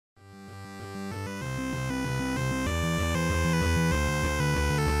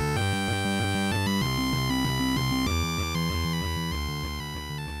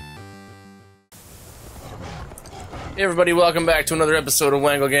Hey everybody, welcome back to another episode of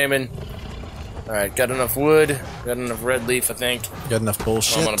Wangle Gaming. Alright, got enough wood, got enough red leaf, I think. Got enough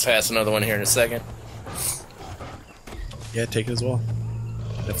bullshit. I'm gonna pass another one here in a second. Yeah, take it as well.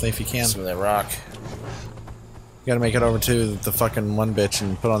 Definitely if you can. Some of that rock. You gotta make it over to the fucking one bitch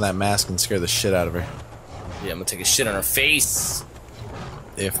and put on that mask and scare the shit out of her. Yeah, I'm gonna take a shit on her face.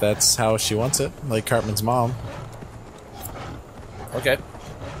 If that's how she wants it, like Cartman's mom. Okay.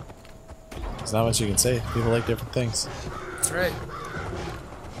 There's not much you can say. People like different things. That's right.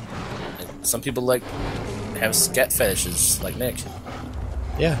 Some people like have scat fetishes, like Nick.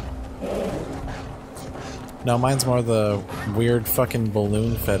 Yeah. No, mine's more the weird fucking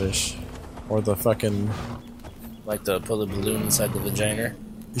balloon fetish. Or the fucking... Like to put a balloon inside the vagina.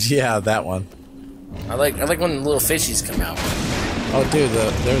 Yeah, that one. I like when the little fishies come out. Oh, dude,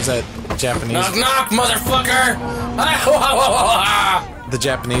 there's that Japanese... Knock, knock, motherfucker! The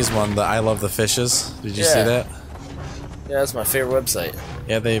Japanese one, the I Love the Fishes. Did you see that? Yeah, that's my favorite website.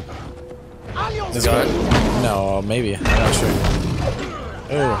 Yeah, they... Is it on? No, maybe. I'm not sure.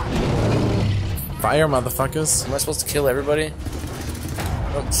 Ooh. Fire, motherfuckers. Am I supposed to kill everybody?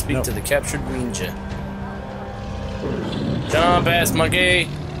 Don't speak to the captured ninja. Jump, ass monkey!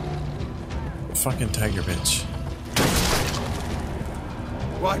 Fucking tiger bitch.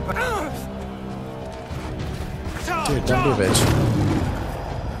 Dude, don't be a bitch.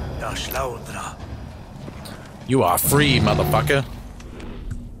 You are free, motherfucker.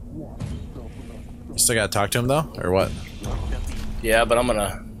 You still gotta talk to him though, or what? Yeah, but I'm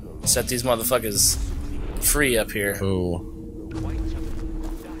gonna set these motherfuckers free up here. Ooh.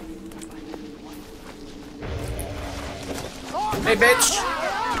 Hey, bitch!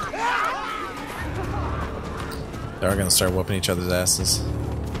 They're gonna start whooping each other's asses.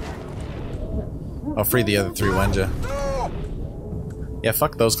 I'll free the other three Wenja. Yeah,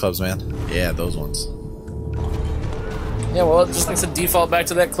 fuck those clubs, man. Yeah, those ones. Yeah, well, it just likes to default back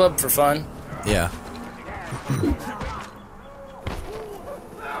to that club for fun. Yeah.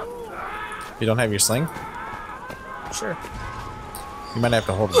 You don't have your sling? Sure. You might have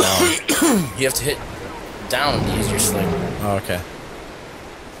to hold it down. You have to hit down to use your sling. Oh, okay.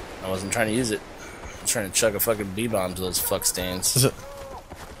 I wasn't trying to use it. I was trying to chuck a fucking B-bomb to those fuck stands.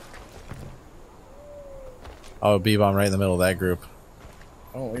 Oh, B-bomb right in the middle of that group.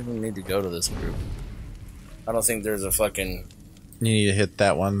 I don't even need to go to this group. I don't think there's a fucking... You need to hit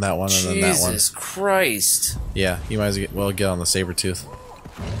that one, and then that one. Jesus Christ. Yeah, you might as well get on the saber-tooth.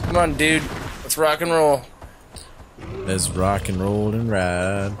 Come on, dude. Let's rock and roll. Let's rock and roll and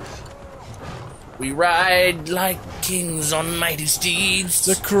ride. We ride like kings on mighty steeds.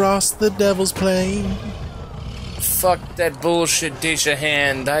 Across the devil's plain. Fuck that bullshit Dacia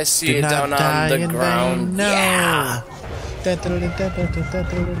hand. I see it down on the ground. No. Yeah. Run.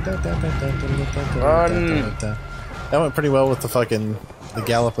 That went pretty well with the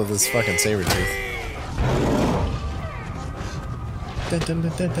gallop of this fucking saber tooth.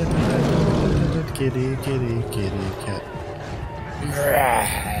 Kitty, kitty, kitty, cat.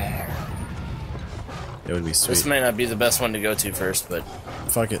 It would be sweet. This may not be the best one to go to first, but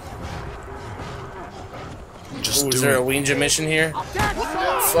fuck it. Just is there a Ouija mission here?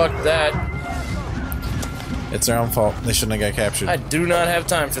 Fuck that. It's their own fault. They shouldn't have got captured. I do not have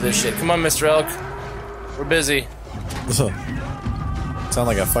time for this shit. Come on, Mr. Elk. We're busy. Sound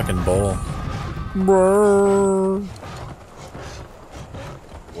like a fucking bull. Whoa.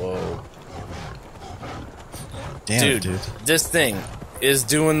 Damn, dude. This thing is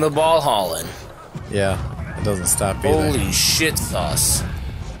doing the ball hauling. Yeah, it doesn't stop either. Holy shit sauce.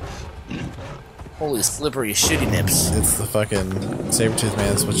 Holy slippery shitty nips. It's the fucking saber-tooth man.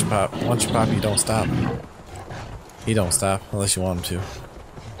 That's what you pop. Once you pop, you don't stop. He don't stop unless you want him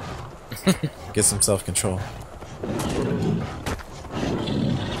to. Get some self-control.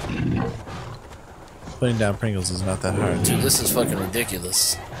 Putting down Pringles is not that hard. Dude, this is fucking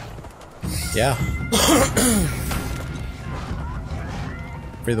ridiculous. Yeah.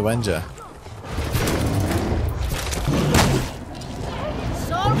 Free the Wenja.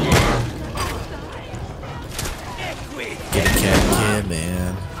 Get a cat,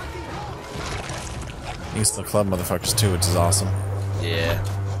 man. You can still club motherfuckers too, which is awesome. Yeah.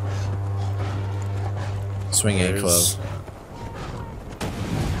 Swing A club.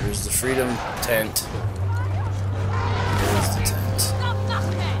 Here's the freedom tent. Here's the tent.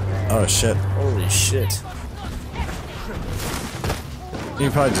 Oh shit. Holy shit. You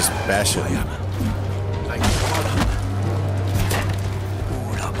can probably just bash it.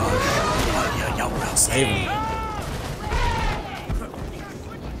 Save him.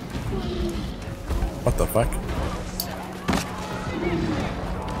 What the fuck?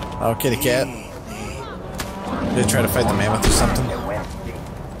 Oh, kitty cat. Did they try to fight the mammoth or something?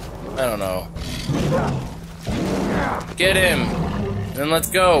 I don't know. Get him! Then let's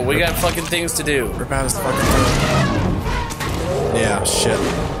go. We got fucking things to do. Rip out his fucking thing. Yeah, shit.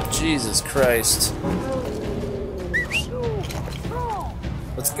 Jesus Christ.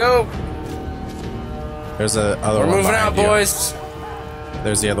 Let's go. There's the other one. We're moving behind out, you. boys.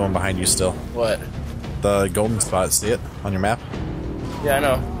 There's the other one behind you still. What? The golden spot. See it on your map? Yeah, I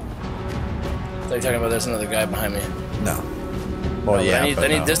know. I thought you were talking about there's another guy behind me. No. Well, No, yeah. I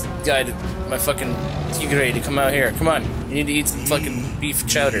need this guy to my fucking tigre to come out here. Come on. You need to eat some fucking beef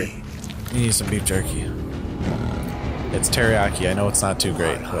chowder. You need some beef jerky. It's teriyaki. I know it's not too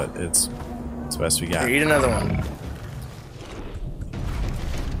great, but it's the best we got. Here, eat another one.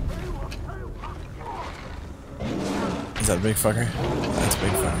 Is that a big fucker? That's a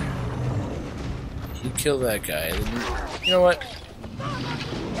big fucker. You kill that guy. You know what?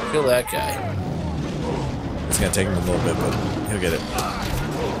 Kill that guy. It's gonna take him a little bit, but he'll get it.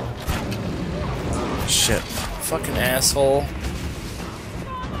 Shit. Fucking asshole.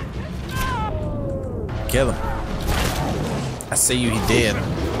 Kill him. I see you, he dead.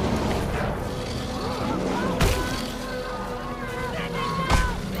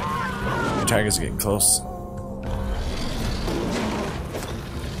 Your tigers are getting close.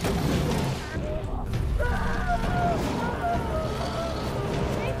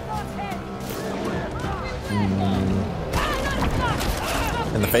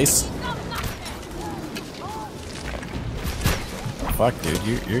 In the face? Fuck, dude,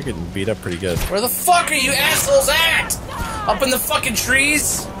 you're getting beat up pretty good. Where the fuck are you assholes at? Up in the fucking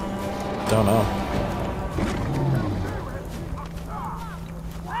trees? Don't know.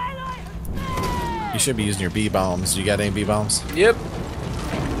 You should be using your bee bombs. You got any bee bombs? Yep.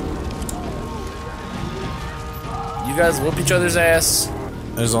 You guys whoop each other's ass.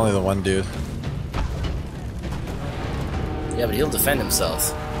 There's only the one dude. Yeah, but he'll defend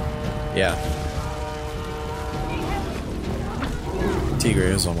himself. Yeah. Tigre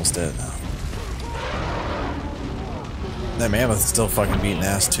is almost dead. That mammoth's still fucking beating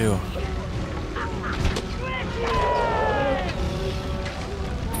ass too.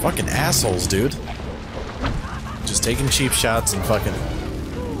 Fucking assholes, dude. Just taking cheap shots and fucking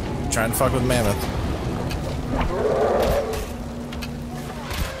trying to fuck with mammoth.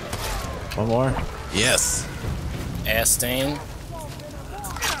 One more? Yes. Ass stain.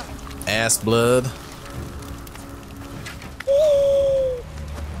 Ass blood.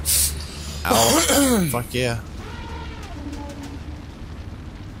 Ow. Fuck yeah.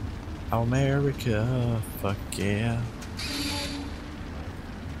 America. Fuck yeah.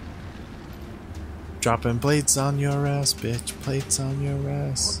 Dropping plates on your ass, bitch. Plates on your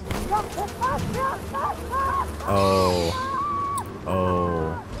ass. Oh.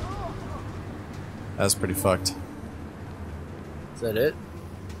 Oh. That's pretty fucked. Is that it?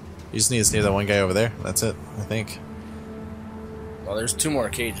 You just need to save that one guy over there. That's it, I think. Well, there's 2 more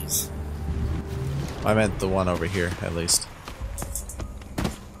cages. I meant the one over here, at least.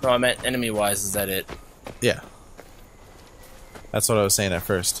 No, I meant enemy-wise. Is that it? Yeah. That's what I was saying at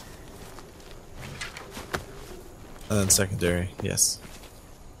first. And then secondary, yes.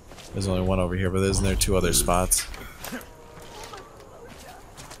 There's only one over here, but isn't there 2 other spots?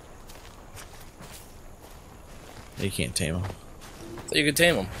 You can't tame them. So you could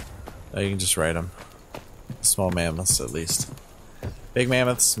tame them. Oh, you can just ride them. Small mammoths, at least. Big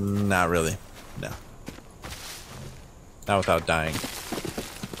mammoths, not really. No. Not without dying.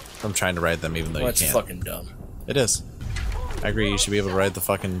 I'm trying to ride them even though Well, you that's can't. fucking dumb. It is. I agree, you should be able to ride the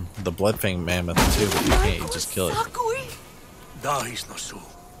fucking bloodfang mammoth too, but you can't, you just kill it.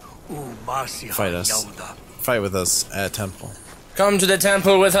 Fight us. Fight with us at temple. Come to the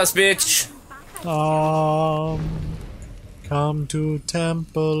temple with us, bitch. Come to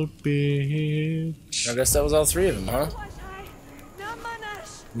temple, bitch. I guess that was all 3 of them, huh?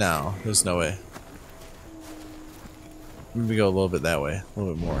 No, there's no way. Maybe go a little bit that way, a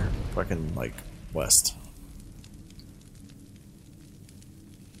little bit more. Fucking, like, west.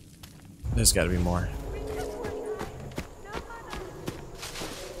 There's gotta be more.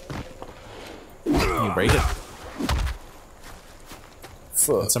 Can you break it?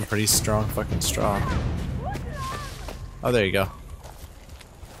 Fuck. That's some pretty strong fucking straw. Oh, there you go.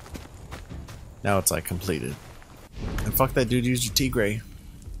 Now it's like completed. And fuck that dude, use your Tigray.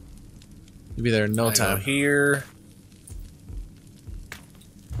 You'll be there in no I go time. here.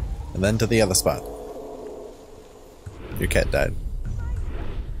 And then to the other spot. Your cat died.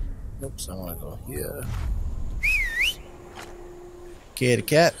 Oops, I want to go here. Kitty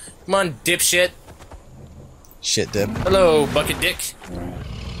cat. Come on, dipshit. Shit dip. Hello, bucket dick.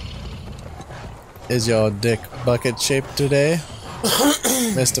 Is your dick bucket shaped today,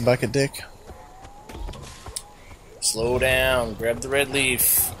 Mr. Bucket Dick? Slow down. Grab the red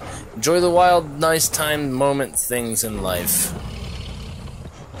leaf. Enjoy the wild, nice time moment things in life.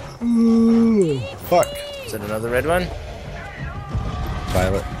 Ooh, fuck. Is that another red one?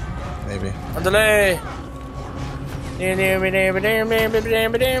 Violet, maybe. Andale!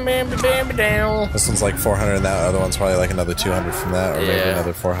 This one's like 400 and that other one's probably like another 200 from that, or maybe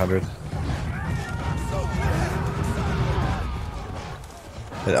another 400.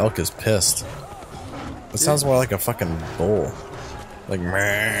 That elk is pissed. It sounds more like a fucking bull. Like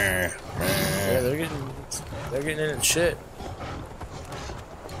meh. Yeah, they're getting in and shit.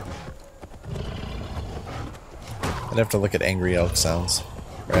 I'd have to look at angry elk sounds.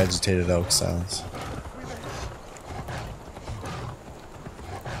 Or agitated elk sounds.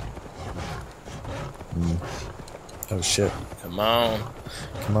 Oh shit. Come on.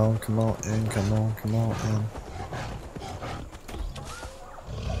 Come on, come on in, come on, come on in.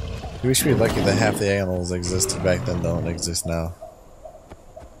 We should be lucky that half the animals existed back then don't exist now.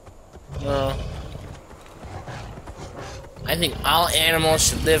 No. I think all animals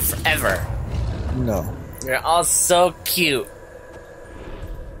should live forever. No. They're all so cute.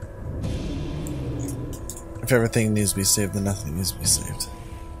 If everything needs to be saved, then nothing needs to be saved.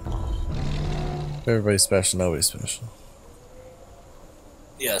 If everybody's special, nobody's special.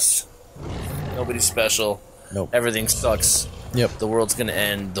 Yes. Nobody's special. Nope. Everything sucks. Yep. The world's gonna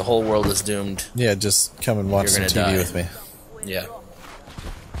end. The whole world is doomed. Yeah, just come and watch some You're TV gonna die. with me. Yeah.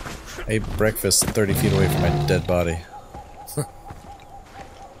 I ate breakfast 30 feet away from my dead body.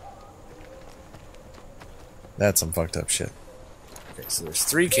 That's some fucked up shit. Okay, so there's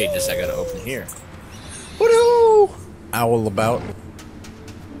 3 cages I gotta open here. Woo-hoo! Owl about.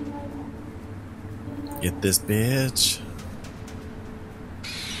 Get this bitch.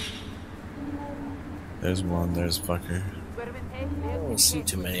 There's one, there's fucker. I don't see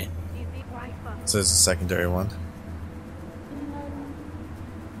too many. So there's a secondary one.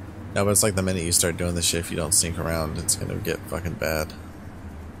 No, but it's like the minute you start doing this shit, if you don't sneak around, it's gonna get fucking bad.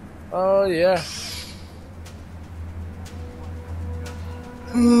 Oh, yeah.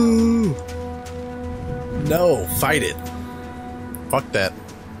 No, fight it. Fuck that.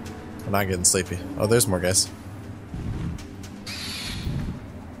 I'm not getting sleepy. Oh, there's more guys.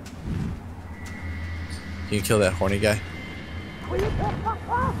 Can you kill that horny guy?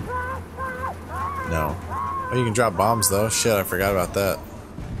 No. Oh, you can drop bombs though. Shit, I forgot about that.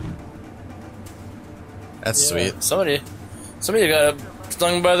 That's sweet. Somebody got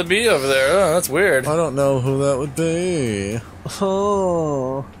stung by the bee over there. Oh, that's weird. I don't know who that would be.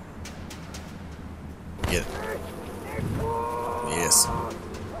 Oh. Get it. Yes.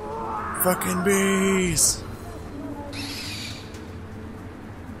 Fucking bees.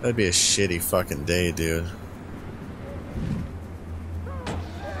 That'd be a shitty fucking day, dude.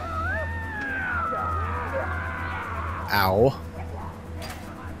 Ow.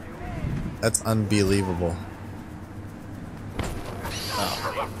 That's unbelievable.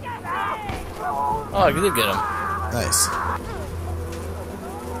 Oh, I did get him. Nice.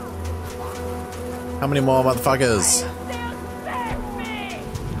 How many more motherfuckers?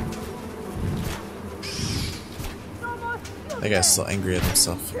 That guy's still angry at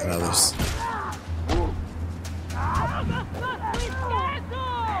himself and others.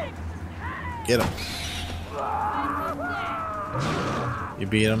 Get him. You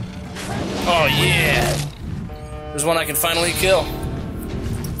beat him. Oh, yeah. There's one I can finally kill.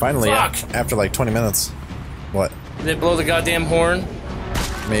 Finally, Fuck. after like 20 minutes. What? Did they blow the goddamn horn?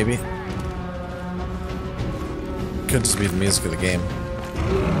 Maybe. Could just be the music of the game.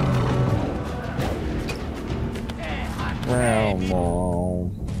 Primal.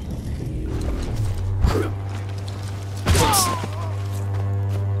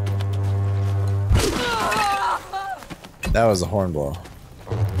 That was a horn blow.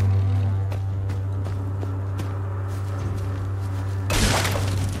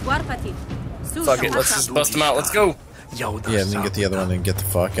 Fuck it, let's just bust them out. Let's go. Yeah, and then get the other one and get the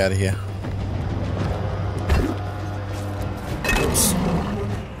fuck out of here.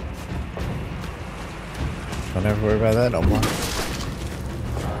 Don't ever worry about that no more.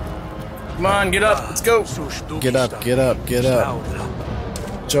 Come on, get up. Let's go. Get up, get up, get up.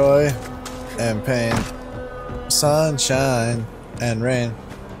 Joy and pain. Sunshine and rain.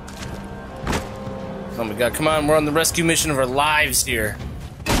 Oh my god, come on. We're on the rescue mission of our lives here.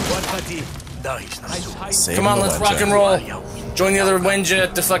 Saving Come on, the let's Wenja. rock and roll. Join the other Wenja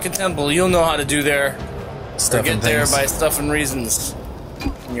at the fucking temple. You'll know how to do there. Or Stuffing get there things. by stuffing reasons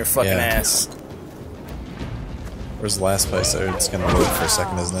in your fucking Yeah. ass. Where's the last place? Oh, it's gonna load for a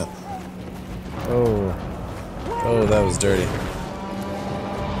second, isn't it? Oh. Oh, that was dirty.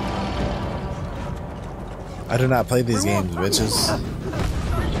 I do not play these games, bitches.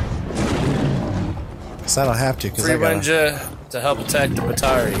 Cause I don't have to, cause Free I gotta... Ninja to help attack the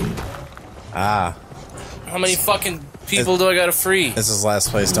Batari. Ah. How many fucking people do I gotta free? This is last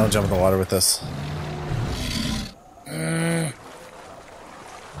place. Don't jump in the water with us.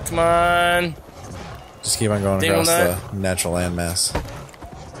 Come on. Just keep on going across the natural landmass.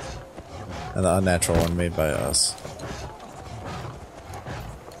 And the unnatural one made by us.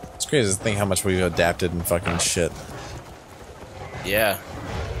 It's crazy to think how much we've adapted and fucking shit. Yeah.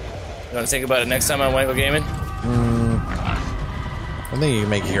 You wanna think about it next time on Wangle Gaming? I think you can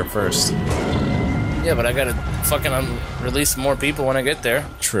make it here first. Yeah, but I gotta fucking release more people when I get there.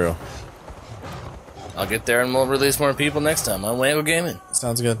 True. I'll get there and we'll release more people next time on Wangle Gaming.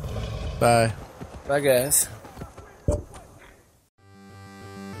 Sounds good. Bye. Bye, guys.